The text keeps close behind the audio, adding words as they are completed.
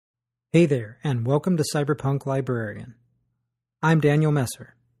Hey there, and welcome to Cyberpunk Librarian. I'm Daniel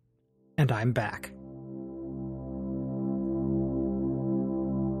Messer, and I'm back.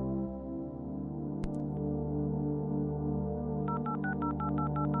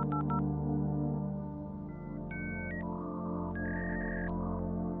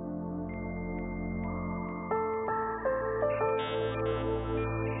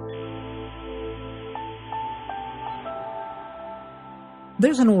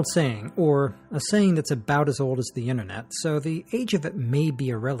 There's an old saying, or a saying that's about as old as the internet, so the age of it may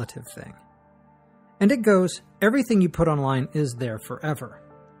be a relative thing. And it goes, everything you put online is there forever.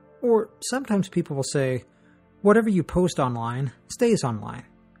 Or sometimes people will say, whatever you post online stays online.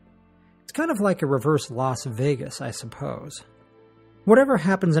 It's kind of like a reverse Las Vegas, I suppose. Whatever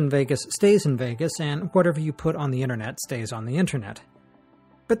happens in Vegas stays in Vegas, and whatever you put on the internet stays on the internet.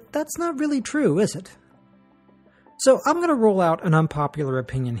 But that's not really true, is it? So I'm going to roll out an unpopular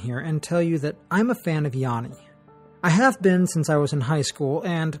opinion here and tell you that I'm a fan of Yanni. I have been since I was in high school,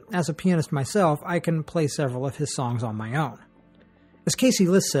 and as a pianist myself, I can play several of his songs on my own. As Casey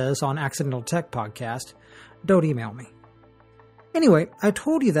Liss says on Accidental Tech Podcast, don't email me. Anyway, I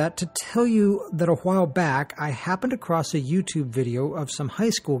told you that to tell you that a while back I happened across a YouTube video of some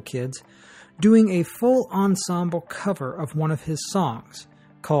high school kids doing a full ensemble cover of one of his songs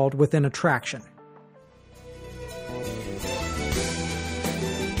called Within Attraction.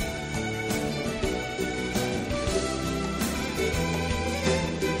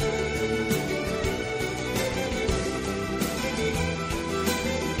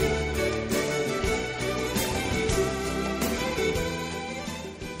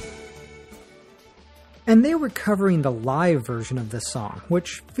 And they were covering the live version of this song,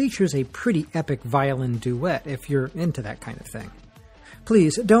 which features a pretty epic violin duet if you're into that kind of thing.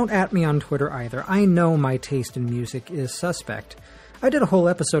 Please, don't at me on Twitter either. I know my taste in music is suspect. I did a whole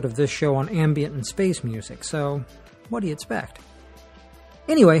episode of this show on ambient and space music, so what do you expect?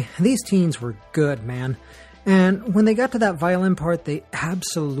 Anyway, these teens were good, man. And when they got to that violin part, they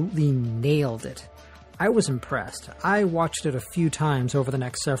absolutely nailed it. I was impressed. I watched it a few times over the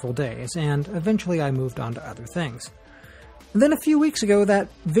next several days, and eventually I moved on to other things. Then a few weeks ago, that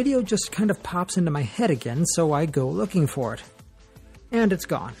video just kind of pops into my head again, so I go looking for it. And it's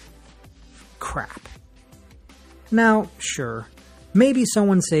gone. Crap. Now, sure, maybe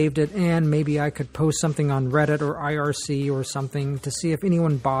someone saved it, and maybe I could post something on Reddit or IRC or something to see if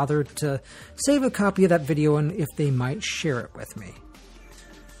anyone bothered to save a copy of that video and if they might share it with me.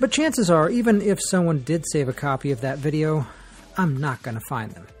 But chances are, even if someone did save a copy of that video, I'm not going to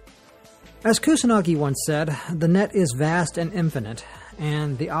find them. As Kusanagi once said, the net is vast and infinite,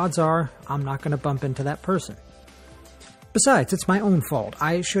 and the odds are I'm not going to bump into that person. Besides, it's my own fault.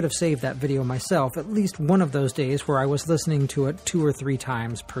 I should have saved that video myself at least one of those days where I was listening to it 2 or 3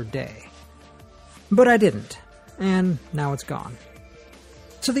 times per day. But I didn't, and now it's gone.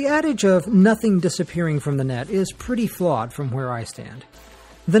 So the adage of nothing disappearing from the net is pretty flawed from where I stand.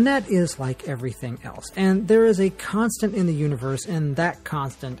 The net is like everything else, and there is a constant in the universe, and that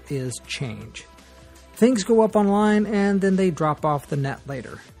constant is change. Things go up online, and then they drop off the net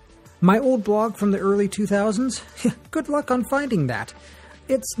later. My old blog from the early 2000s? Good luck on finding that.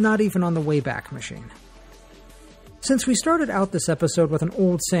 It's not even on the Wayback Machine. Since we started out this episode with an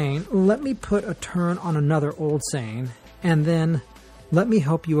old saying, let me put a turn on another old saying, and then let me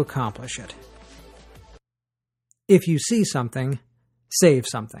help you accomplish it. If you see something, save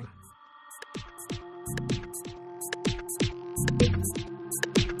something.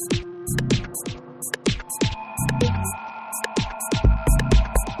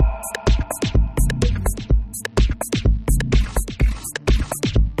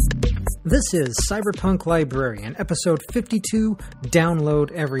 This is Cyberpunk Librarian, episode 52,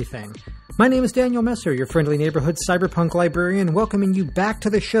 Download Everything. My name is Daniel Messer, your friendly neighborhood cyberpunk librarian, welcoming you back to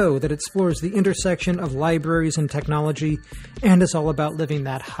the show that explores the intersection of libraries and technology and is all about living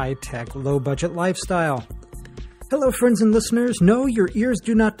that high-tech, low-budget lifestyle. Hello, friends and listeners. No, your ears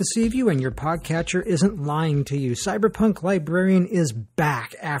do not deceive you and your podcatcher isn't lying to you. Cyberpunk Librarian is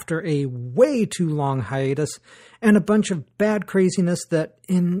back after a way too long hiatus and a bunch of bad craziness that,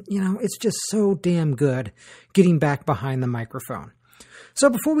 it's just so damn good getting back behind the microphone. So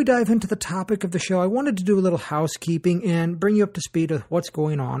before we dive into the topic of the show, I wanted to do a little housekeeping and bring you up to speed with what's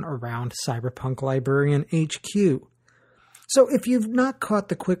going on around Cyberpunk Librarian HQ. So if you've not caught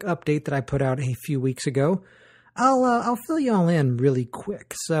the quick update that I put out a few weeks ago, I'll fill you all in really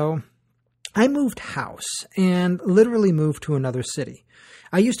quick. So I moved house and literally moved to another city.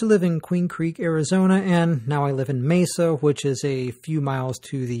 I used to live in Queen Creek, Arizona, and now I live in Mesa, which is a few miles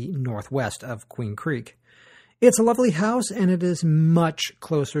to the northwest of Queen Creek. It's a lovely house, and it is much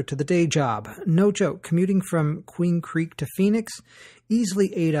closer to the day job. No joke, commuting from Queen Creek to Phoenix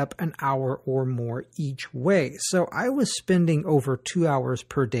easily ate up an hour or more each way, so I was spending over 2 hours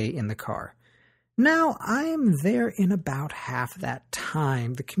per day in the car. Now, I'm there in about half that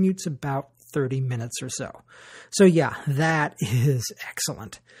time. The commute's about 30 minutes or so. So yeah, that is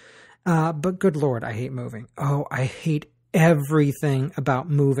excellent. But good Lord, I hate moving. Oh, I hate everything about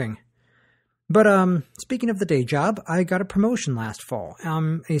moving. But speaking of the day job, I got a promotion last fall.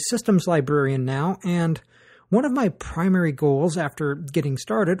 I'm a systems librarian now, and one of my primary goals after getting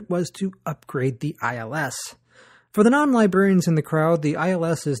started was to upgrade the ILS. For the non-librarians in the crowd, the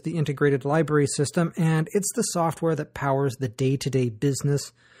ILS is the integrated library system, and it's the software that powers the day-to-day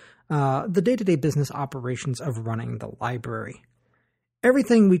business operations of running the library.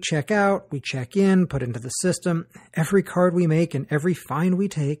 Everything we check out, we check in, put into the system. Every card we make and every fine we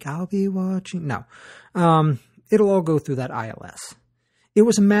take, I'll be watching. No, it'll all go through that ILS. It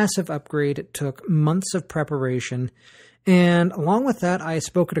was a massive upgrade. It took months of preparation. And along with that, I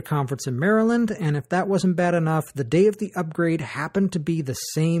spoke at a conference in Maryland. And if that wasn't bad enough, the day of the upgrade happened to be the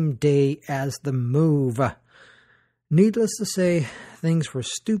same day as the move. Needless to say, things were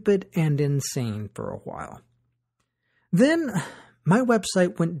stupid and insane for a while. Then my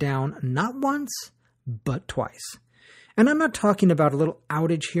website went down not once, but twice. And I'm not talking about a little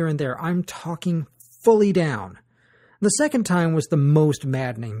outage here and there. I'm talking fully down. The second time was the most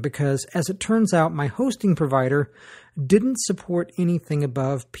maddening because, as it turns out, my hosting provider didn't support anything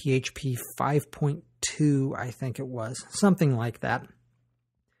above PHP 5.2, I think it was. Something like that.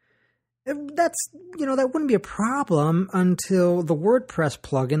 That wouldn't be a problem until the WordPress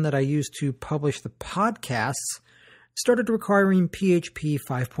plugin that I use to publish the podcasts started requiring PHP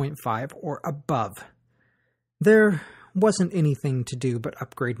 5.5 or above. There wasn't anything to do but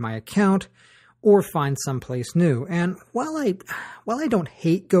upgrade my account or find someplace new. And while I don't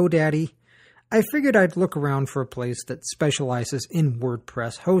hate GoDaddy, I figured I'd look around for a place that specializes in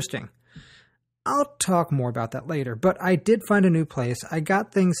WordPress hosting. I'll talk more about that later, but I did find a new place, I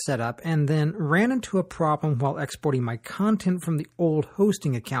got things set up, and then ran into a problem while exporting my content from the old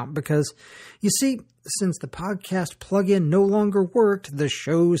hosting account because, you see, since the podcast plugin no longer worked, the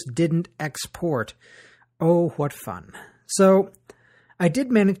shows didn't export. Oh, what fun. So I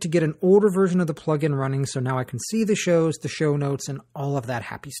did manage to get an older version of the plugin running, so now I can see the shows, the show notes, and all of that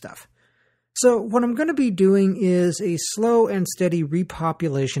happy stuff. So what I'm going to be doing is a slow and steady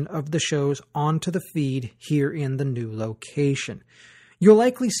repopulation of the shows onto the feed here in the new location. You'll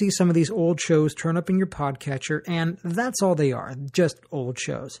likely see some of these old shows turn up in your podcatcher, and that's all they are, just old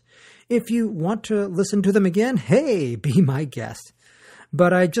shows. If you want to listen to them again, hey, be my guest.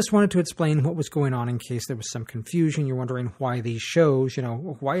 But I just wanted to explain what was going on in case there was some confusion. You're wondering why these shows,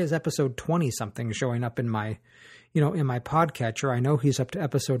 why is episode 20-something showing up in my podcatcher. I know he's up to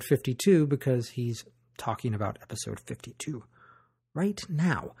episode 52 because he's talking about episode 52 right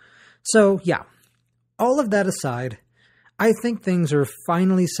now. So, yeah, all of that aside, I think things are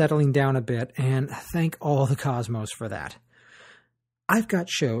finally settling down a bit, and thank all the cosmos for that. I've got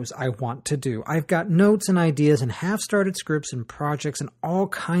shows I want to do. I've got notes and ideas and half-started scripts and projects and all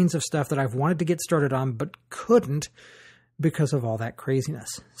kinds of stuff that I've wanted to get started on but couldn't because of all that craziness.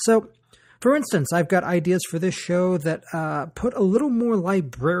 So, for instance, I've got ideas for this show that put a little more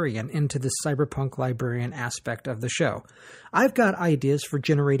librarian into the Cyberpunk librarian aspect of the show. I've got ideas for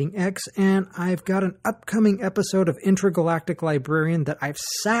Generating X, and I've got an upcoming episode of Intergalactic Librarian that I've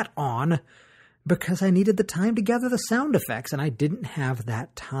sat on because I needed the time to gather the sound effects, and I didn't have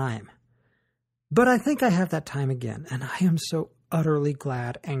that time. But I think I have that time again, and I am so utterly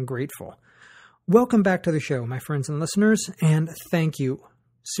glad and grateful. Welcome back to the show, my friends and listeners, and thank you.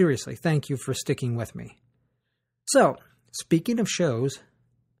 Seriously, thank you for sticking with me. So, speaking of shows,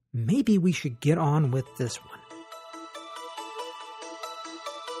 maybe we should get on with this one.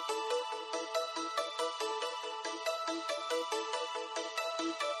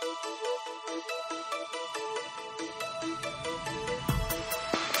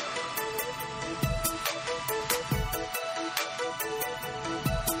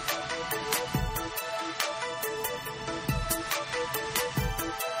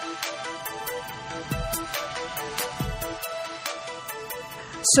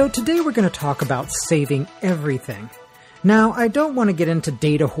 So today we're going to talk about saving everything. Now, I don't want to get into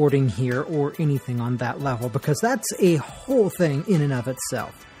data hoarding here or anything on that level because that's a whole thing in and of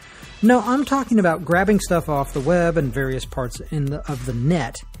itself. No, I'm talking about grabbing stuff off the web and various parts of the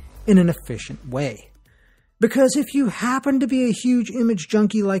net in an efficient way. Because if you happen to be a huge image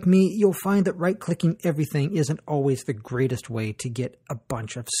junkie like me, you'll find that right-clicking everything isn't always the greatest way to get a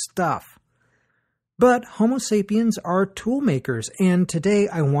bunch of stuff. But Homo sapiens are tool makers, and today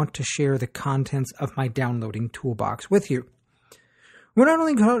I want to share the contents of my downloading toolbox with you. We're not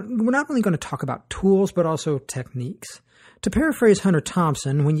only going to talk about tools, but also techniques. To paraphrase Hunter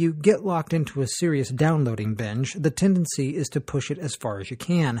Thompson, when you get locked into a serious downloading binge, the tendency is to push it as far as you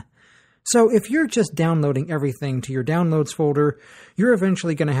can. So if you're just downloading everything to your downloads folder, you're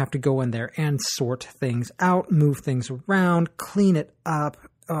eventually going to have to go in there and sort things out, move things around, clean it up.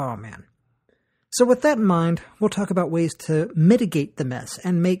 Oh man. So with that in mind, we'll talk about ways to mitigate the mess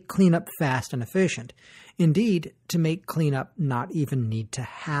and make cleanup fast and efficient. Indeed, to make cleanup not even need to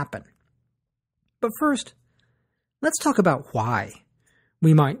happen. But first, let's talk about why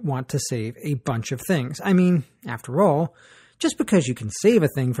we might want to save a bunch of things. I mean, after all, just because you can save a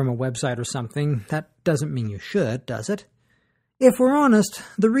thing from a website or something, that doesn't mean you should, does it? If we're honest,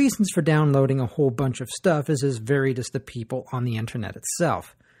 the reasons for downloading a whole bunch of stuff is as varied as the people on the internet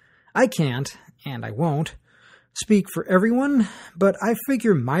itself. I can't, and I won't, speak for everyone, but I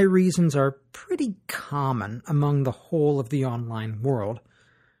figure my reasons are pretty common among the whole of the online world.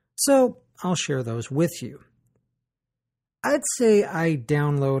 So I'll share those with you. I'd say I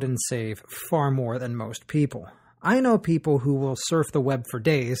download and save far more than most people. I know people who will surf the web for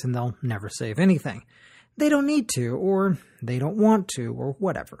days and they'll never save anything. They don't need to, or they don't want to, or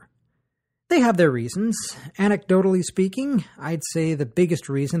whatever. They have their reasons. Anecdotally speaking, I'd say the biggest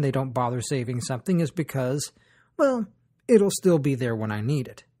reason they don't bother saving something is because, well, it'll still be there when I need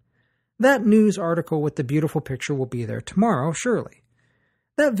it. That news article with the beautiful picture will be there tomorrow, surely.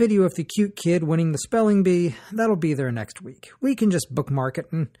 That video of the cute kid winning the spelling bee, that'll be there next week. We can just bookmark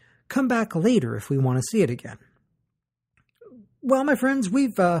it and come back later if we want to see it again. Well, my friends,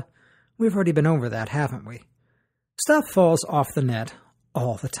 we've already been over that, haven't we? Stuff falls off the net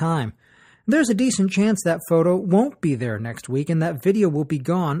all the time. There's a decent chance that photo won't be there next week and that video will be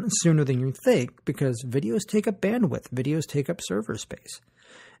gone sooner than you think because videos take up bandwidth, videos take up server space.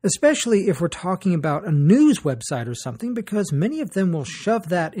 Especially if we're talking about a news website or something, because many of them will shove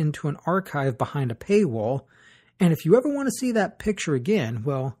that into an archive behind a paywall, and if you ever want to see that picture again,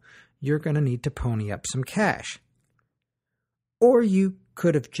 well, you're going to need to pony up some cash. Or you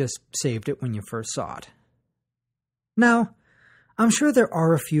could have just saved it when you first saw it. Now, I'm sure there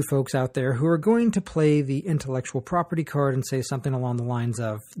are a few folks out there who are going to play the intellectual property card and say something along the lines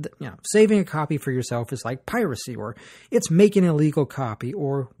of, saving a copy for yourself is like piracy, or it's making an illegal copy,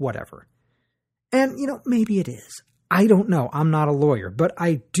 or whatever. And, maybe it is. I don't know. I'm not a lawyer, but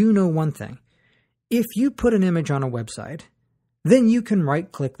I do know one thing. If you put an image on a website, then you can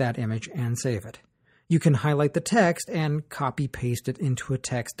right-click that image and save it. You can highlight the text and copy-paste it into a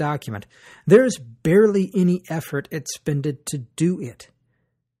text document. There's barely any effort expended to do it.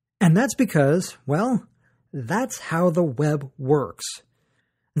 And that's because, well, that's how the web works.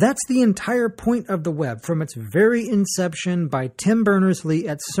 That's the entire point of the web from its very inception by Tim Berners-Lee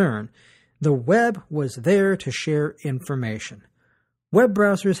at CERN. The web was there to share information. Web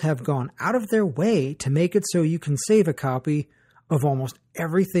browsers have gone out of their way to make it so you can save a copy of almost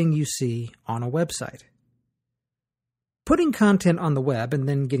everything you see on a website. Putting content on the web and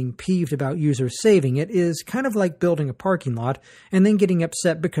then getting peeved about users saving it is kind of like building a parking lot and then getting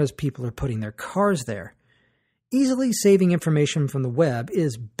upset because people are putting their cars there. Easily saving information from the web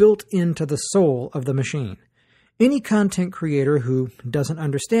is built into the soul of the machine. Any content creator who doesn't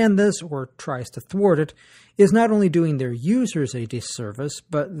understand this or tries to thwart it is not only doing their users a disservice,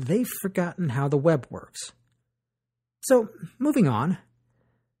 but they've forgotten how the web works. So, moving on.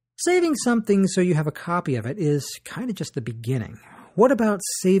 Saving something so you have a copy of it is kind of just the beginning. What about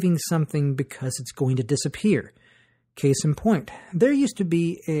saving something because it's going to disappear? Case in point, there used to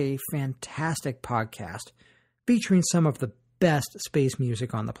be a fantastic podcast featuring some of the best space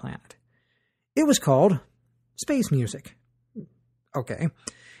music on the planet. It was called Space Music. Okay.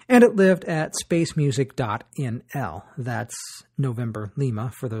 And it lived at spacemusic.nl. That's November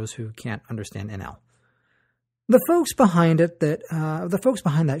Lima, for those who can't understand NL. The folks behind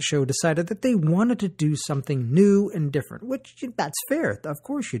that show decided that they wanted to do something new and different, which that's fair. Of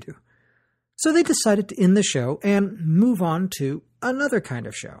course you do. So they decided to end the show and move on to another kind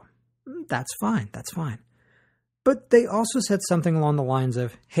of show. That's fine. But they also said something along the lines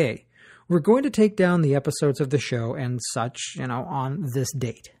of, hey, we're going to take down the episodes of the show and such, on this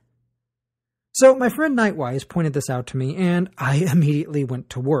date. So my friend Nightwise pointed this out to me, and I immediately went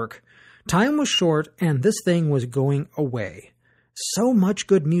to work. Time was short, and this thing was going away. So much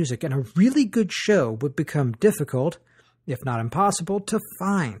good music and a really good show would become difficult, if not impossible, to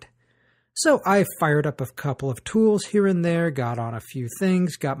find. So I fired up a couple of tools here and there, got on a few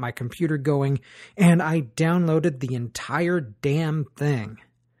things, got my computer going, and I downloaded the entire damn thing.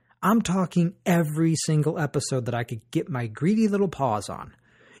 I'm talking every single episode that I could get my greedy little paws on.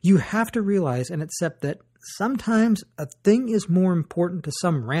 You have to realize and accept that sometimes a thing is more important to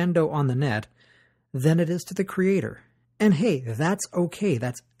some rando on the net than it is to the creator. And hey, that's okay.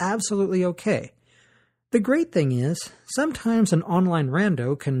 That's absolutely okay. The great thing is, sometimes an online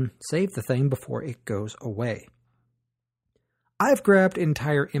rando can save the thing before it goes away. I've grabbed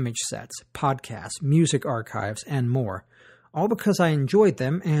entire image sets, podcasts, music archives, and more, all because I enjoyed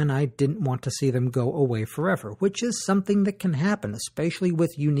them and I didn't want to see them go away forever, which is something that can happen, especially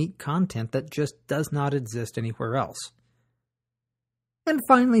with unique content that just does not exist anywhere else. And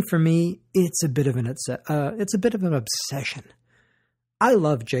finally, for me, it's a bit of an obsession. I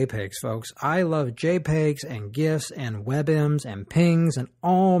love JPEGs, folks. I love JPEGs and GIFs and WebMs and PNGs and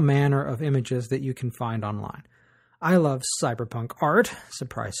all manner of images that you can find online. I love cyberpunk art,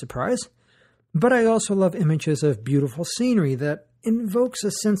 surprise, surprise, but I also love images of beautiful scenery that invokes a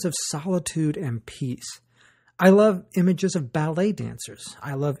sense of solitude and peace. I love images of ballet dancers.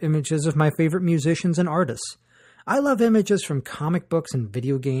 I love images of my favorite musicians and artists. I love images from comic books and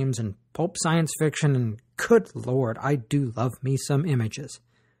video games and pulp science fiction, and good lord, I do love me some images.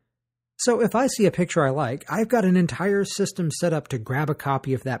 So if I see a picture I like, I've got an entire system set up to grab a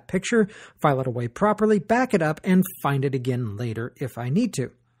copy of that picture, file it away properly, back it up, and find it again later if I need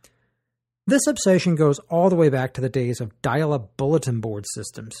to. This obsession goes all the way back to the days of dial-up bulletin board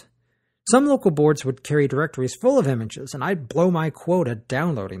systems. Some local boards would carry directories full of images, and I'd blow my quota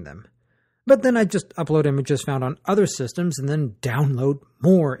downloading them. But then I'd just upload images found on other systems and then download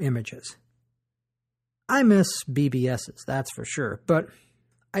more images. I miss BBSs, that's for sure, but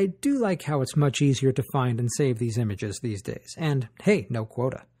I do like how it's much easier to find and save these images these days. And hey, no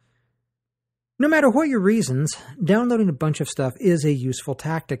quota. No matter what your reasons, downloading a bunch of stuff is a useful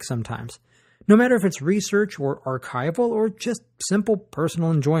tactic sometimes. No matter if it's research or archival or just simple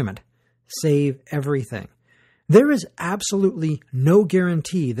personal enjoyment. Save everything. There is absolutely no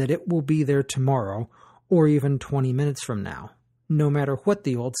guarantee that it will be there tomorrow or even 20 minutes from now, no matter what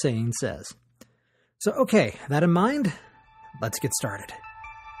the old saying says. So okay, that in mind, let's get started.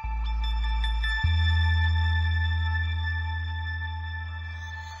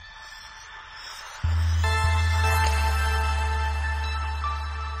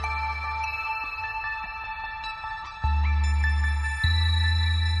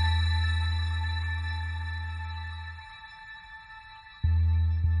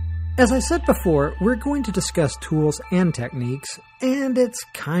 As I said before, we're going to discuss tools and techniques, and it's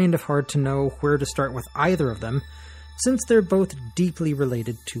kind of hard to know where to start with either of them, since they're both deeply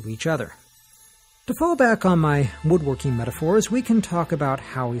related to each other. To fall back on my woodworking metaphors, we can talk about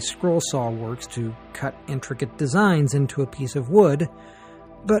how a scroll saw works to cut intricate designs into a piece of wood,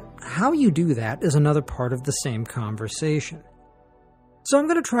 but how you do that is another part of the same conversation. So I'm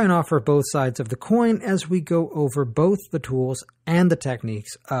going to try and offer both sides of the coin as we go over both the tools and the techniques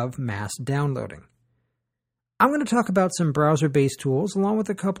of mass downloading. I'm going to talk about some browser-based tools along with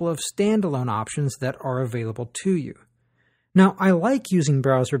a couple of standalone options that are available to you. Now, I like using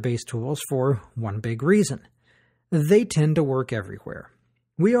browser-based tools for one big reason. They tend to work everywhere.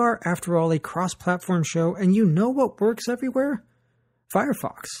 We are, after all, a cross-platform show, and you know what works everywhere?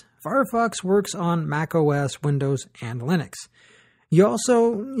 Firefox. Firefox works on Mac OS, Windows, and Linux. You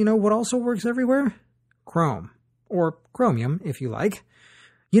know what also works everywhere? Chrome. Or Chromium, if you like.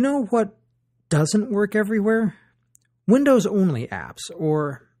 You know what doesn't work everywhere? Windows-only apps,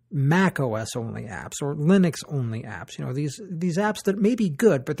 or Mac OS-only apps, or Linux-only apps. You know, these apps that may be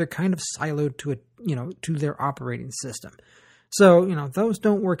good, but they're kind of siloed to their operating system. So, those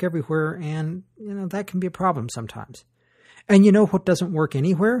don't work everywhere, and, that can be a problem sometimes. And you know what doesn't work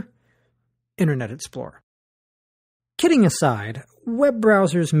anywhere? Internet Explorer. Kidding aside, web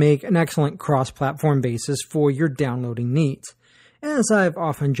browsers make an excellent cross-platform basis for your downloading needs. As I've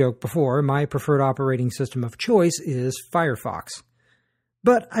often joked before, my preferred operating system of choice is Firefox.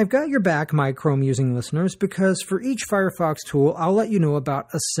 But I've got your back, my Chrome-using listeners, because for each Firefox tool, I'll let you know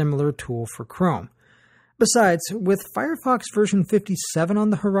about a similar tool for Chrome. Besides, with Firefox version 57 on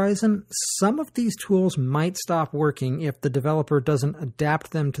the horizon, some of these tools might stop working if the developer doesn't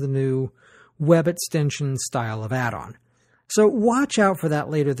adapt them to the new web extension style of add-on. So watch out for that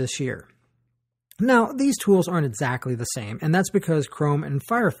later this year. Now, these tools aren't exactly the same, and that's because Chrome and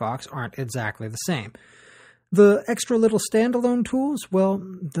Firefox aren't exactly the same. The extra little standalone tools, well,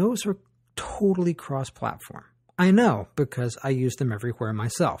 those are totally cross-platform. I know, because I use them everywhere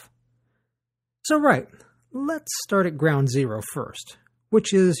myself. So right, let's start at ground zero first,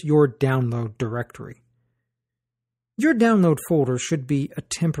 which is your download directory. Your download folder should be a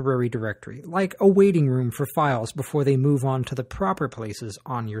temporary directory, like a waiting room for files before they move on to the proper places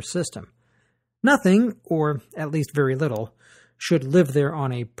on your system. Nothing, or at least very little, should live there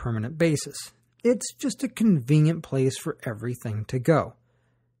on a permanent basis. It's just a convenient place for everything to go.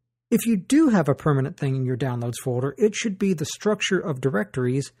 If you do have a permanent thing in your downloads folder, it should be the structure of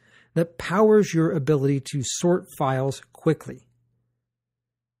directories that powers your ability to sort files quickly.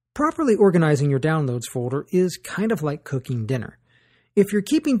 Properly organizing your downloads folder is kind of like cooking dinner. If you're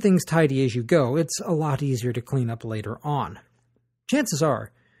keeping things tidy as you go, it's a lot easier to clean up later on. Chances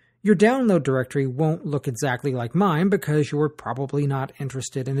are, your download directory won't look exactly like mine because you're probably not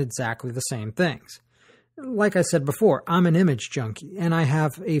interested in exactly the same things. Like I said before, I'm an image junkie, and I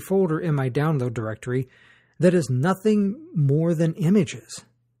have a folder in my download directory that is nothing more than images.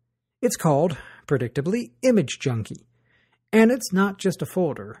 It's called, predictably, Image Junkie. And it's not just a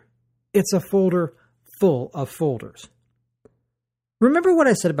folder. It's a folder full of folders. Remember what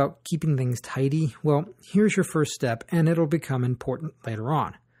I said about keeping things tidy? Well, here's your first step, and it'll become important later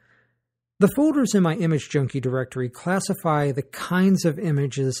on. The folders in my Image Junkie directory classify the kinds of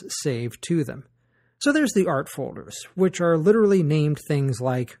images saved to them. So there's the art folders, which are literally named things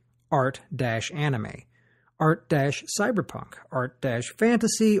like art-anime, art-cyberpunk,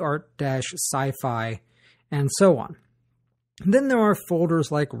 art-fantasy, art-sci-fi, and so on. Then there are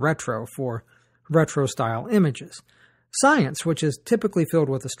folders like retro for retro-style images, science, which is typically filled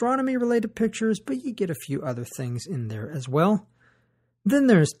with astronomy-related pictures, but you get a few other things in there as well. Then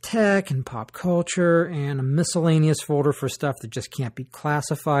there's tech and pop culture and a miscellaneous folder for stuff that just can't be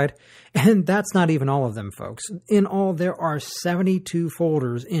classified. And that's not even all of them, folks. In all, there are 72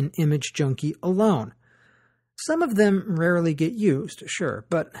 folders in Image Junkie alone. Some of them rarely get used, sure,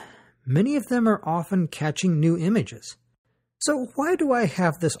 but many of them are often catching new images. So why do I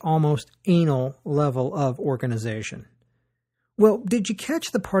have this almost anal level of organization? Well, did you catch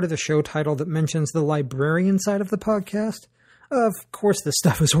the part of the show title that mentions the librarian side of the podcast? Of course this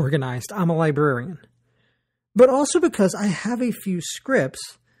stuff is organized. I'm a librarian. But also because I have a few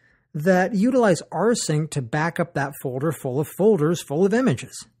scripts that utilize rsync to back up that folder full of folders full of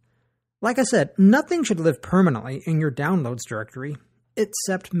images. Like I said, nothing should live permanently in your downloads directory,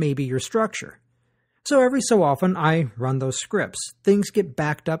 except maybe your structure. So every so often I run those scripts. Things get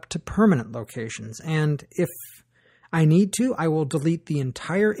backed up to permanent locations, and if I need to, I will delete the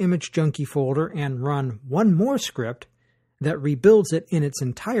entire Image Junkie folder and run one more script that rebuilds it in its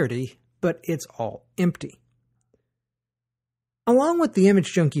entirety, but it's all empty. Along with the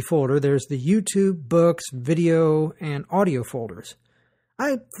Image Junkie folder, there's the YouTube, books, video, and audio folders.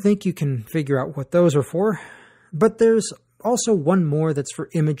 I think you can figure out what those are for, but there's also one more that's for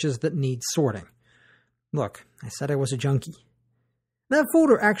images that need sorting. Look, I said I was a junkie. That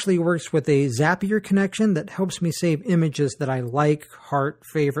folder actually works with a Zapier connection that helps me save images that I like, heart,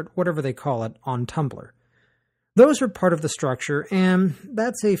 favorite, whatever they call it, on Tumblr. Those are part of the structure, and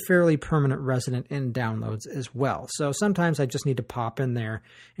that's a fairly permanent resident in downloads as well. So sometimes I just need to pop in there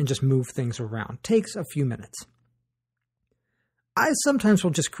and just move things around. Takes a few minutes. I sometimes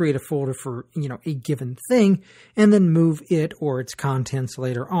will just create a folder for, a given thing and then move it or its contents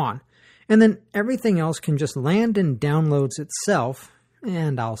later on. And then everything else can just land in downloads itself,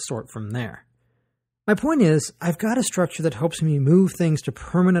 and I'll sort from there. My point is, I've got a structure that helps me move things to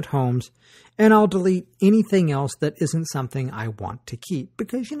permanent homes, and I'll delete anything else that isn't something I want to keep.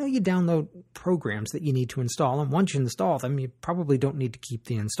 Because, you download programs that you need to install, and once you install them, you probably don't need to keep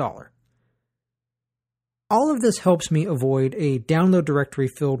the installer. All of this helps me avoid a download directory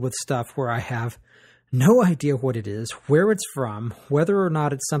filled with stuff where I have no idea what it is, where it's from, whether or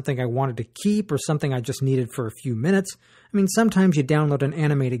not it's something I wanted to keep or something I just needed for a few minutes. I mean, sometimes you download an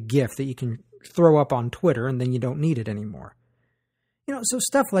animated GIF that you can throw up on Twitter and then you don't need it anymore. So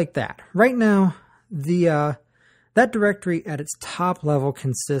stuff like that. Right now, that directory at its top level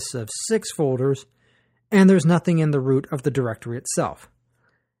consists of 6 folders, and there's nothing in the root of the directory itself.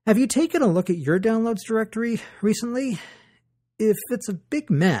 Have you taken a look at your downloads directory recently? If it's a big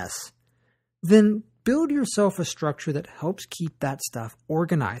mess, then build yourself a structure that helps keep that stuff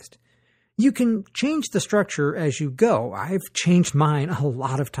organized. You can change the structure as you go. I've changed mine a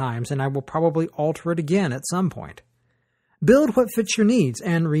lot of times, and I will probably alter it again at some point. Build what fits your needs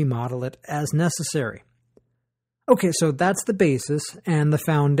and remodel it as necessary. Okay, so that's the basis and the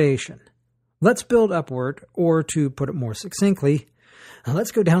foundation. Let's build upward, or to put it more succinctly,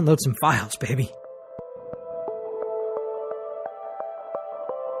 let's go download some files, baby.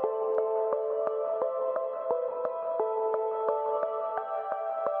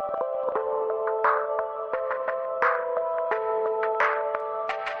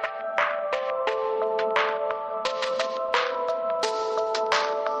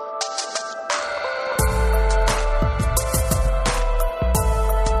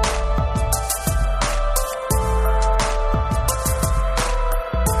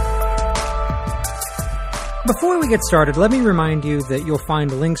 Before we get started, let me remind you that you'll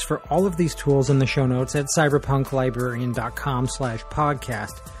find links for all of these tools in the show notes at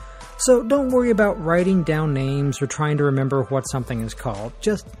cyberpunklibrarian.com/podcast. So don't worry about writing down names or trying to remember what something is called.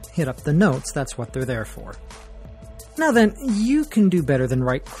 Just hit up the notes, that's what they're there for. Now then, you can do better than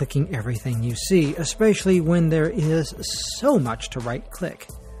right-clicking everything you see, especially when there is so much to right-click.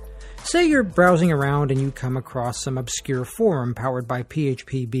 Say you're browsing around and you come across some obscure forum powered by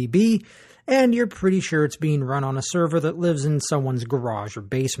PHP-BB, and you're pretty sure it's being run on a server that lives in someone's garage or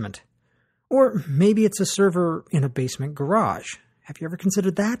basement. Or maybe it's a server in a basement garage. Have you ever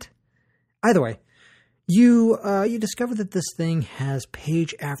considered that? Either way, you discover that this thing has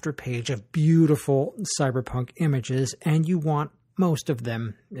page after page of beautiful cyberpunk images, and you want most of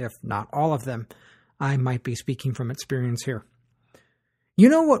them, if not all of them. I might be speaking from experience here. You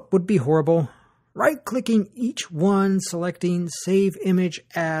know what would be horrible? Right-clicking each one, selecting Save Image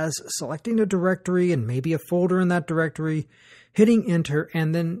As, selecting a directory and maybe a folder in that directory, hitting Enter,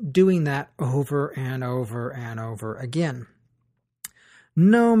 and then doing that over and over and over again.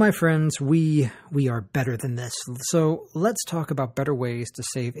 No, my friends, we are better than this. So let's talk about better ways to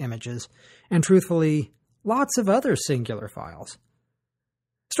save images, and truthfully, lots of other singular files.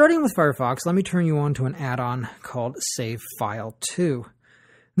 Starting with Firefox, let me turn you on to an add-on called Save File 2.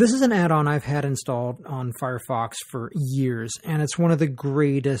 This is an add-on I've had installed on Firefox for years, and it's one of the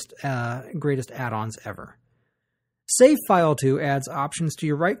greatest add-ons ever. Save File 2 adds options to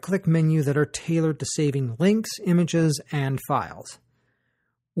your right-click menu that are tailored to saving links, images, and files.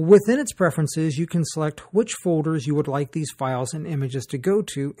 Within its preferences, you can select which folders you would like these files and images to go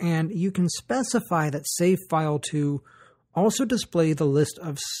to, and you can specify that Save File 2 also display the list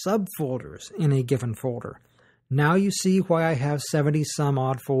of subfolders in a given folder. Now you see why I have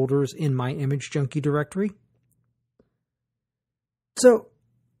 70-some-odd folders in my Image Junkie directory? So,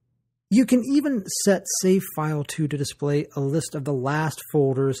 you can even set Save File 2 to display a list of the last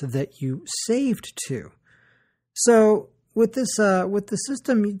folders that you saved to. So, with the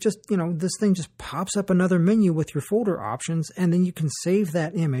system, this thing just pops up another menu with your folder options, and then you can save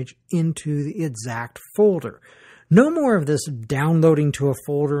that image into the exact folder. No more of this downloading to a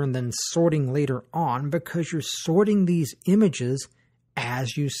folder and then sorting later on, because you're sorting these images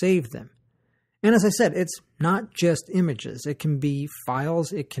as you save them. And as I said, it's not just images. It can be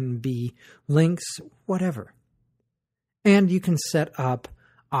files, it can be links, whatever. And you can set up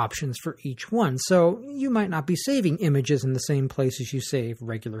options for each one. So you might not be saving images in the same place as you save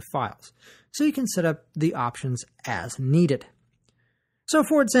regular files. So you can set up the options as needed. So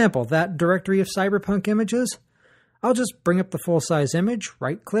for example, that directory of Cyberpunk images, I'll just bring up the full-size image,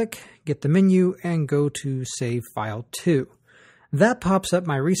 right-click, get the menu, and go to Save File 2. That pops up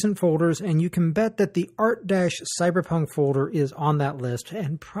my recent folders, and you can bet that the art-cyberpunk folder is on that list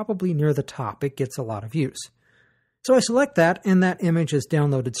and probably near the top. It gets a lot of use. So I select that, and that image is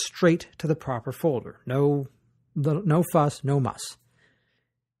downloaded straight to the proper folder. No fuss, no muss.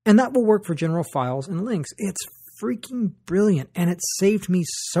 And that will work for general files and links. It's freaking brilliant, and it saved me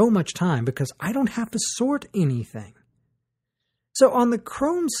so much time because I don't have to sort anything. So on the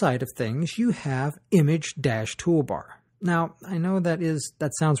Chrome side of things, you have Image-Toolbar. Now, I know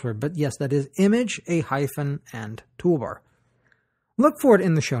that sounds weird, but yes, that is Image, a hyphen, and Toolbar. Look for it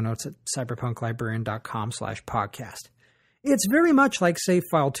in the show notes at cyberpunklibrarian.com/podcast. It's very much like Save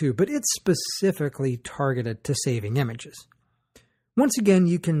File 2, but it's specifically targeted to saving images. Once again,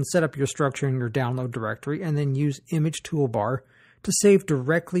 you can set up your structure in your download directory and then use Image Toolbar to save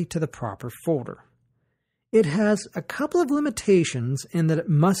directly to the proper folder. It has a couple of limitations in that it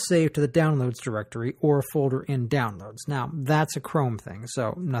must save to the Downloads directory or a folder in Downloads. Now, that's a Chrome thing,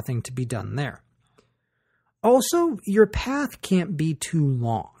 so nothing to be done there. Also, your path can't be too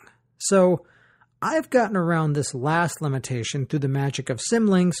long. So, I've gotten around this last limitation through the magic of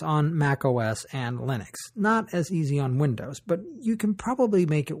symlinks on macOS and Linux. Not as easy on Windows, but you can probably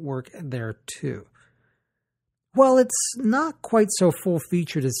make it work there too. While it's not quite so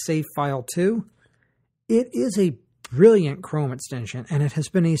full-featured as Save File 2, it is a brilliant Chrome extension, and it has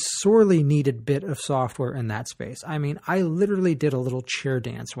been a sorely needed bit of software in that space. I mean, I literally did a little chair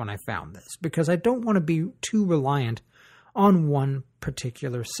dance when I found this, because I don't want to be too reliant on one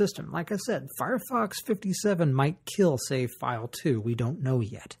particular system. Like I said, Firefox 57 might kill Save File 2, we don't know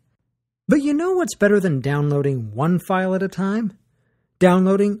yet. But you know what's better than downloading one file at a time?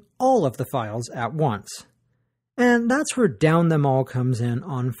 Downloading all of the files at once. And that's where Down Them All comes in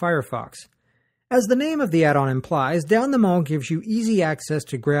on Firefox. As the name of the add-on implies, Down Them All gives you easy access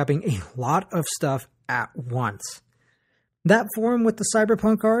to grabbing a lot of stuff at once. That forum with the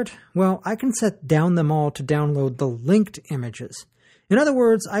cyberpunk art? Well, I can set Down Them All to download the linked images. In other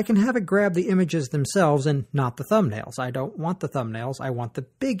words, I can have it grab the images themselves and not the thumbnails. I don't want the thumbnails, I want the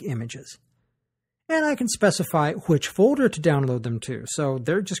big images. And I can specify which folder to download them to, so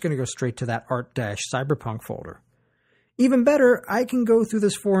they're just going to go straight to that art-cyberpunk folder. Even better, I can go through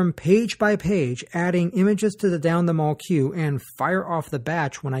this form page by page, adding images to the Down Them All queue and fire off the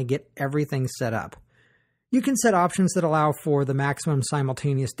batch when I get everything set up. You can set options that allow for the maximum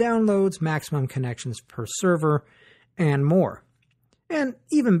simultaneous downloads, maximum connections per server, and more. And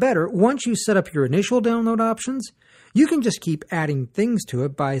even better, once you set up your initial download options, you can just keep adding things to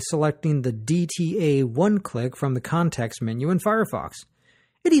it by selecting the DTA one-click from the context menu in Firefox.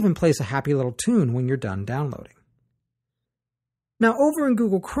 It even plays a happy little tune when you're done downloading. Now, over in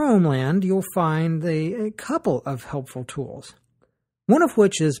Google Chrome land, you'll find a couple of helpful tools, one of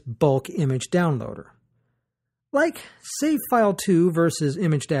which is Bulk Image Downloader. Like Save File To versus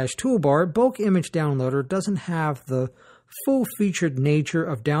Image-Toolbar, Bulk Image Downloader doesn't have the full-featured nature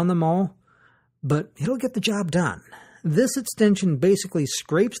of Down Them All, but it'll get the job done. This extension basically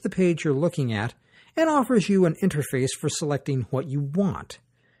scrapes the page you're looking at and offers you an interface for selecting what you want.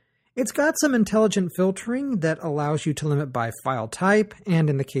 It's got some intelligent filtering that allows you to limit by file type, and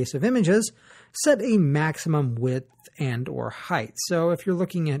in the case of images, set a maximum width and or height. So if you're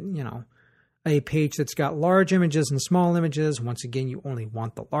looking at, a page that's got large images and small images, once again, you only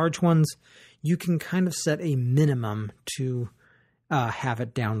want the large ones, you can kind of set a minimum to have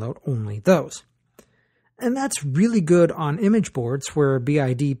it download only those. And that's really good on image boards where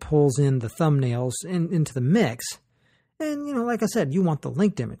BID pulls in the thumbnails into the mix. And, like I said, you want the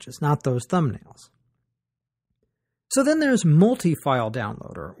linked images, not those thumbnails. So then there's Multi-File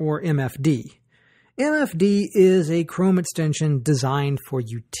Downloader, or MFD. MFD is a Chrome extension designed for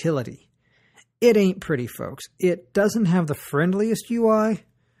utility. It ain't pretty, folks. It doesn't have the friendliest UI,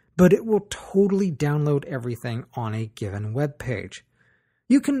 but it will totally download everything on a given web page.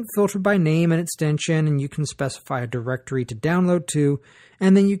 You can filter by name and extension, and you can specify a directory to download to,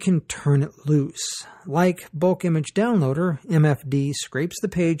 and then you can turn it loose. Like Bulk Image Downloader, MFD scrapes the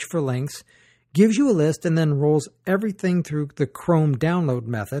page for links, gives you a list, and then rolls everything through the Chrome download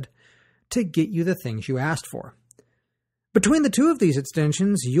method to get you the things you asked for. Between the two of these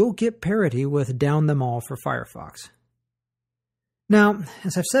extensions, you'll get parity with Down Them All for Firefox. Now,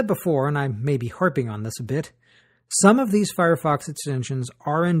 as I've said before, and I may be harping on this a bit, some of these Firefox extensions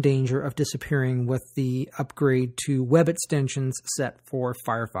are in danger of disappearing with the upgrade to web extensions set for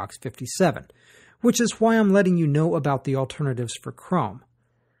Firefox 57, which is why I'm letting you know about the alternatives for Chrome.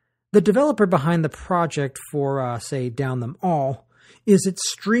 The developer behind the project for, say, Down Them All is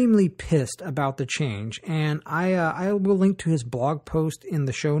extremely pissed about the change, and I will link to his blog post in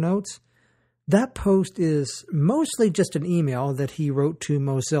the show notes. That post is mostly just an email that he wrote to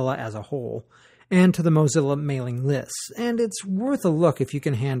Mozilla as a whole, and to the Mozilla mailing lists, and it's worth a look if you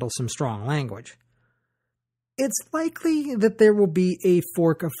can handle some strong language. It's likely that there will be a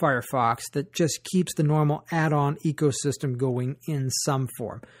fork of Firefox that just keeps the normal add-on ecosystem going in some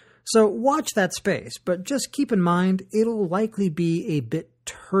form. So watch that space, but just keep in mind it'll likely be a bit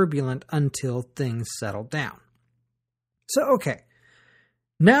turbulent until things settle down. So okay,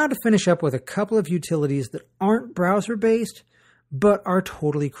 now to finish up with a couple of utilities that aren't browser-based, but are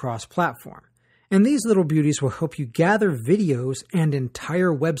totally cross-platform. And these little beauties will help you gather videos and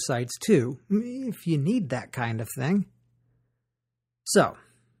entire websites too, if you need that kind of thing. So,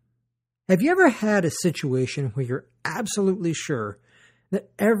 have you ever had a situation where you're absolutely sure that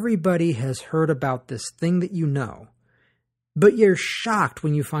everybody has heard about this thing that you know, but you're shocked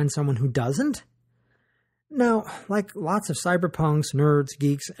when you find someone who doesn't? Now, like lots of cyberpunks, nerds,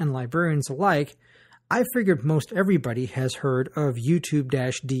 geeks, and librarians alike, I figured most everybody has heard of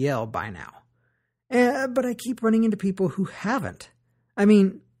YouTube-DL by now. But I keep running into people who haven't. I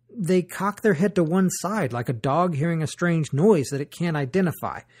mean, they cock their head to one side like a dog hearing a strange noise that it can't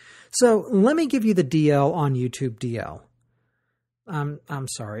identify. So let me give you the DL on YouTube DL. I'm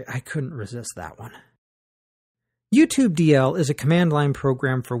sorry, I couldn't resist that one. YouTube DL is a command line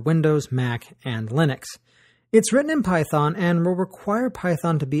program for Windows, Mac, and Linux. It's written in Python and will require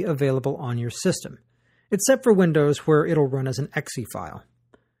Python to be available on your system, except for Windows where it'll run as an exe file.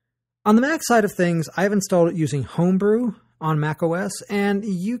 On the Mac side of things, I've installed it using Homebrew on macOS, and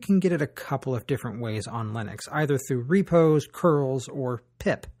you can get it a couple of different ways on Linux, either through repos, curls, or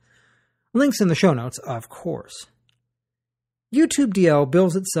pip. Links in the show notes, of course. YouTube DL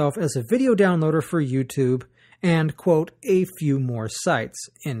bills itself as a video downloader for YouTube and, quote, a few more sites,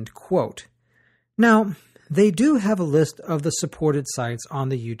 end quote. Now, they do have a list of the supported sites on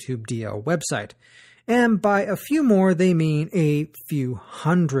the YouTube DL website, and by a few more, they mean a few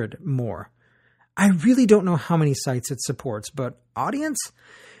hundred more. I really don't know how many sites it supports, but audience,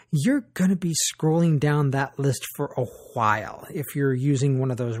 you're going to be scrolling down that list for a while if you're using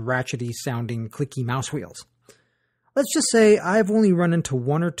one of those ratchety sounding clicky mouse wheels. Let's just say I've only run into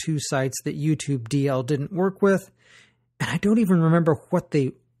 1 or 2 sites that YouTube DL didn't work with, and I don't even remember what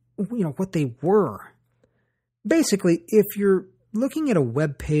they were. Basically, if you're looking at a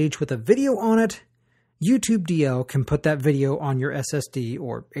web page with a video on it, YouTube DL can put that video on your SSD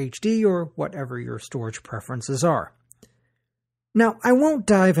or HD or whatever your storage preferences are. Now, I won't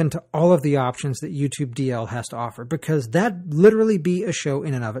dive into all of the options that YouTube DL has to offer because that'd literally be a show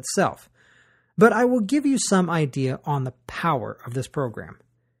in and of itself. But I will give you some idea on the power of this program.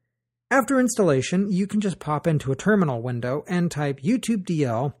 After installation, you can just pop into a terminal window and type YouTube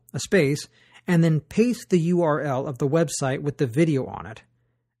DL, a space, and then paste the URL of the website with the video on it.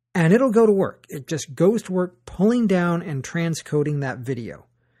 And it'll go to work. It just goes to work pulling down and transcoding that video.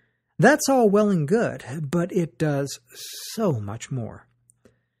 That's all well and good, but it does so much more.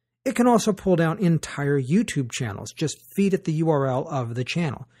 It can also pull down entire YouTube channels. Just feed it the URL of the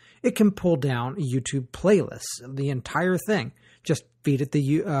channel. It can pull down YouTube playlists, the entire thing. Just feed it the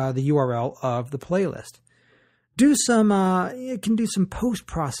URL of the playlist. It can do some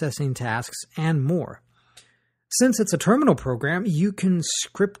post-processing tasks and more. Since it's a terminal program, you can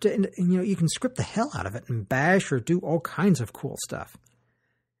script it. You can script the hell out of it in Bash or do all kinds of cool stuff.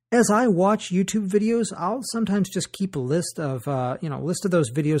 As I watch YouTube videos, I'll sometimes just keep a list of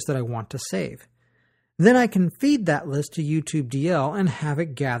those videos that I want to save. Then I can feed that list to YouTube DL and have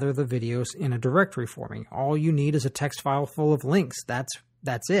it gather the videos in a directory for me. All you need is a text file full of links. That's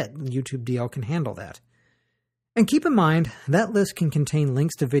it. YouTube DL can handle that. And keep in mind, that list can contain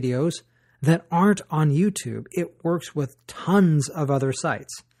links to videos that aren't on YouTube. It works with tons of other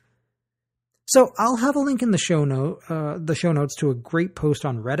sites. So I'll have a link in the show notes to a great post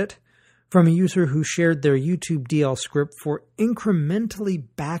on Reddit from a user who shared their YouTube DL script for incrementally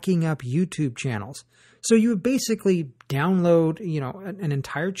backing up YouTube channels. So you would basically download, an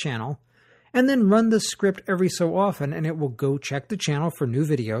entire channel and then run the script every so often, and it will go check the channel for new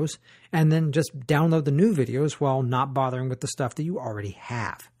videos and then just download the new videos while not bothering with the stuff that you already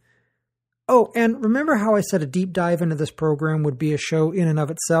have. Oh, and remember how I said a deep dive into this program would be a show in and of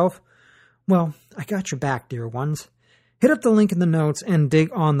itself? Well, I got your back, dear ones. Hit up the link in the notes and dig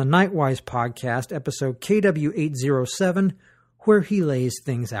on the Nightwise podcast, episode KW807, where he lays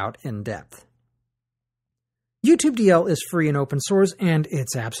things out in depth. YouTube DL is free and open source, and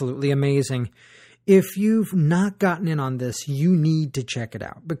it's absolutely amazing. If you've not gotten in on this, you need to check it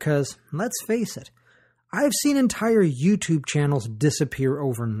out, because let's face it, I've seen entire YouTube channels disappear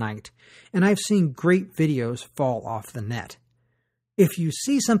overnight, and I've seen great videos fall off the net. If you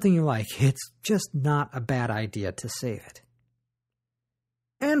see something you like, it's just not a bad idea to save it.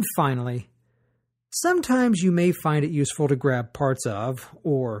 And finally, sometimes you may find it useful to grab parts of,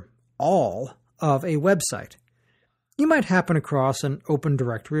 or all, of a website. You might happen across an open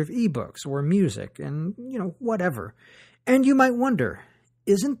directory of ebooks or music and, whatever. And you might wonder,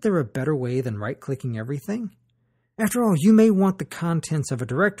 isn't there a better way than right-clicking everything? After all, you may want the contents of a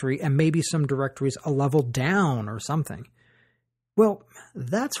directory and maybe some directories a level down or something. Well,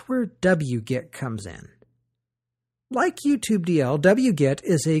 that's where wget comes in. Like YouTube DL, wget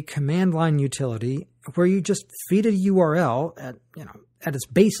is a command line utility where you just feed a URL at its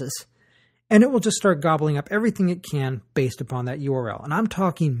basis, and it will just start gobbling up everything it can based upon that URL. And I'm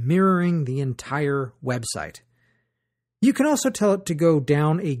talking mirroring the entire website. You can also tell it to go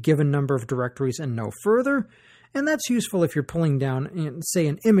down a given number of directories and no further, and that's useful if you're pulling down, say,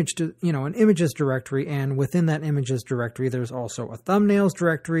 an images directory, and within that images directory, there's also a thumbnails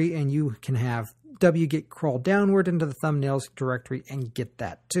directory, and you can have wget crawl downward into the thumbnails directory and get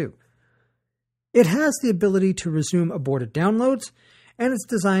that too. It has the ability to resume aborted downloads, and it's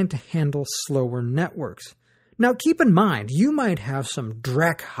designed to handle slower networks. Now, keep in mind, you might have some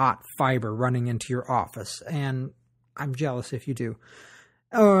dreck hot fiber running into your office, and I'm jealous if you do.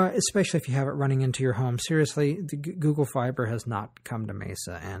 Especially if you have it running into your home. Seriously, the Google Fiber has not come to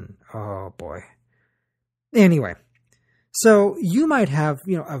Mesa, and oh boy. Anyway, so you might have,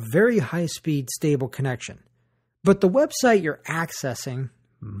 a very high-speed, stable connection, but the website you're accessing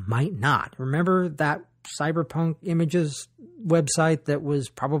might not. Remember that Cyberpunk images website that was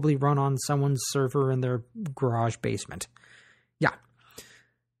probably run on someone's server in their garage basement? Yeah.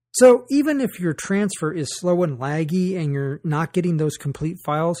 So even if your transfer is slow and laggy and you're not getting those complete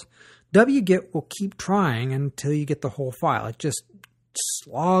files, wget will keep trying until you get the whole file. It just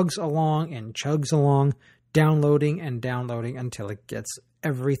slogs along and chugs along, downloading and downloading until it gets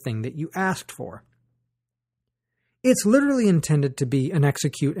everything that you asked for. It's literally intended to be an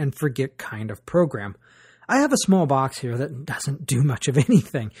execute and forget kind of program. I have a small box here that doesn't do much of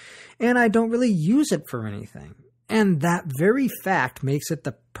anything, and I don't really use it for anything. And that very fact makes it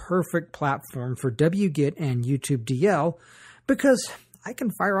the perfect platform for wget and YouTube DL, because I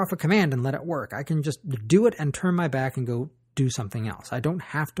can fire off a command and let it work. I can just do it and turn my back and go do something else. I don't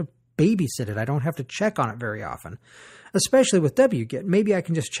have to babysit it. I don't have to check on it very often, especially with wget. Maybe I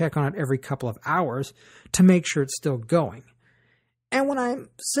can just check on it every couple of hours to make sure it's still going. And when I'm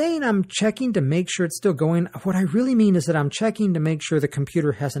saying I'm checking to make sure it's still going, what I really mean is that I'm checking to make sure the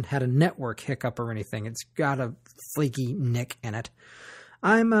computer hasn't had a network hiccup or anything. It's got a flaky nick in it.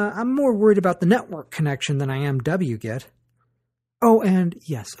 I'm more worried about the network connection than I am wget. Oh, and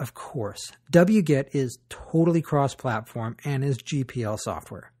yes, of course, wget is totally cross-platform and is GPL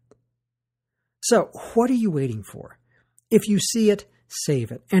software. So, what are you waiting for? If you see it,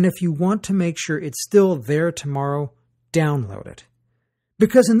 save it. And if you want to make sure it's still there tomorrow, download it.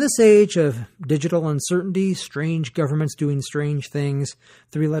 Because in this age of digital uncertainty, strange governments doing strange things,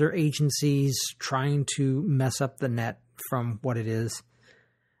 three-letter agencies trying to mess up the net from what it is,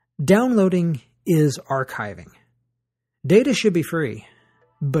 downloading is archiving. Data should be free,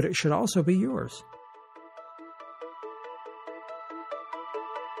 but it should also be yours.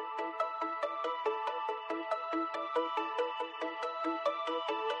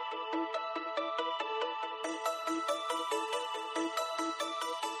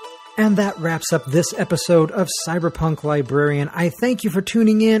 And that wraps up this episode of Cyberpunk Librarian. I thank you for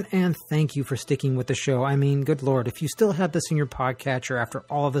tuning in, and thank you for sticking with the show. I mean, good Lord, if you still have this in your podcatcher after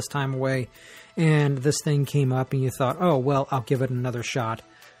all of this time away, and this thing came up and you thought, oh, well, I'll give it another shot.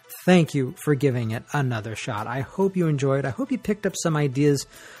 Thank you for giving it another shot. I hope you enjoyed. I hope you picked up some ideas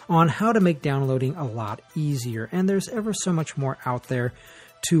on how to make downloading a lot easier. And there's ever so much more out there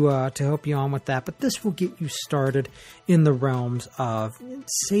to help you on with that, but this will get you started in the realms of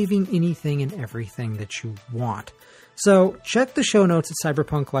saving anything and everything that you want. So check the show notes at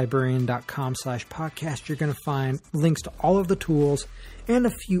cyberpunklibrarian.com/podcast. You're going to find links to all of the tools and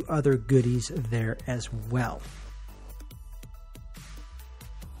a few other goodies there as well.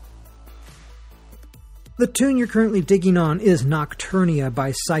 The tune you're currently digging on is Nocturnia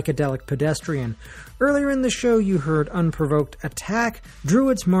by Psychedelic Pedestrian. Earlier in the show, you heard Unprovoked Attack,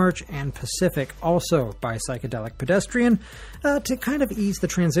 Druid's March, and Pacific, also by Psychedelic Pedestrian. To kind of ease the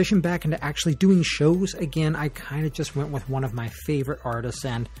transition back into actually doing shows again, I kind of just went with one of my favorite artists,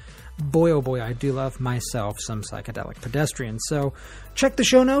 and boy, oh boy, I do love myself some Psychedelic Pedestrian. So check the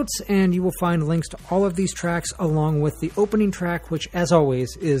show notes, and you will find links to all of these tracks, along with the opening track, which, as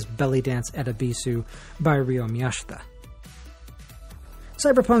always, is Belly Dance Edabisu by Ryo Miyashita.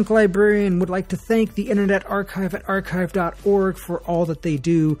 Cyberpunk Librarian would like to thank the Internet Archive at archive.org for all that they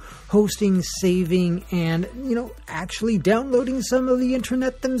do, hosting, saving, and, actually downloading some of the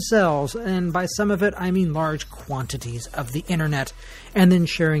Internet themselves. And by some of it, I mean large quantities of the Internet, and then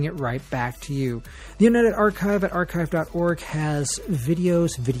sharing it right back to you. The Internet Archive at archive.org has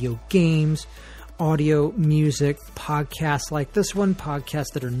videos, video games, audio, music, podcasts like this one,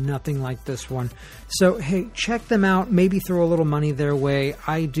 podcasts that are nothing like this one. So, hey, check them out. Maybe throw a little money their way.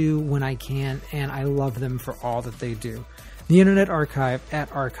 I do when I can, and I love them for all that they do. The Internet Archive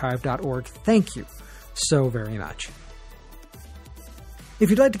at archive.org. Thank you so very much.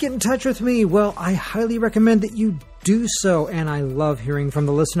 If you'd like to get in touch with me, well, I highly recommend that you do so, and I love hearing from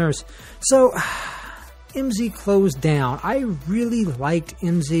the listeners. So, MZ closed down. I really liked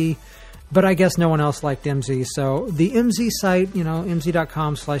MZ, but I guess no one else liked MZ, so the MZ site,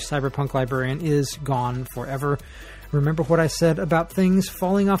 mz.com/cyberpunklibrarian is gone forever. Remember what I said about things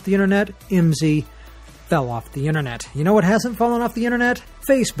falling off the internet? MZ fell off the internet. You know what hasn't fallen off the internet?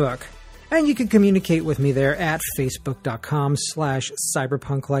 Facebook. And you can communicate with me there at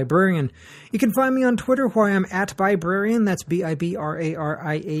facebook.com/cyberpunklibrarian. You can find me on Twitter where I am at Librarian. That's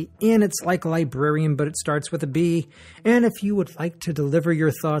BIBRARIAN. It's like librarian, but it starts with a B. And if you would like to deliver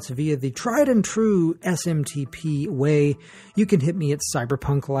your thoughts via the tried and true SMTP way, you can hit me at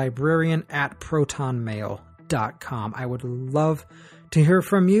cyberpunklibrarian@protonmail.com. I would love to hear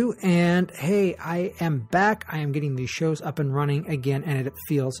from you, and hey, I am back. I am getting these shows up and running again, and it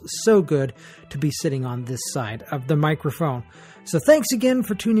feels so good to be sitting on this side of the microphone. So thanks again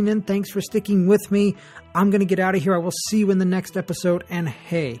for tuning in. Thanks for sticking with me. I'm going to get out of here. I will see you in the next episode, and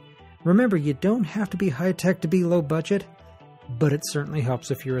hey, remember, you don't have to be high-tech to be low budget, but it certainly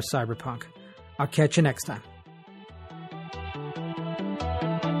helps if you're a cyberpunk. I'll catch you next time.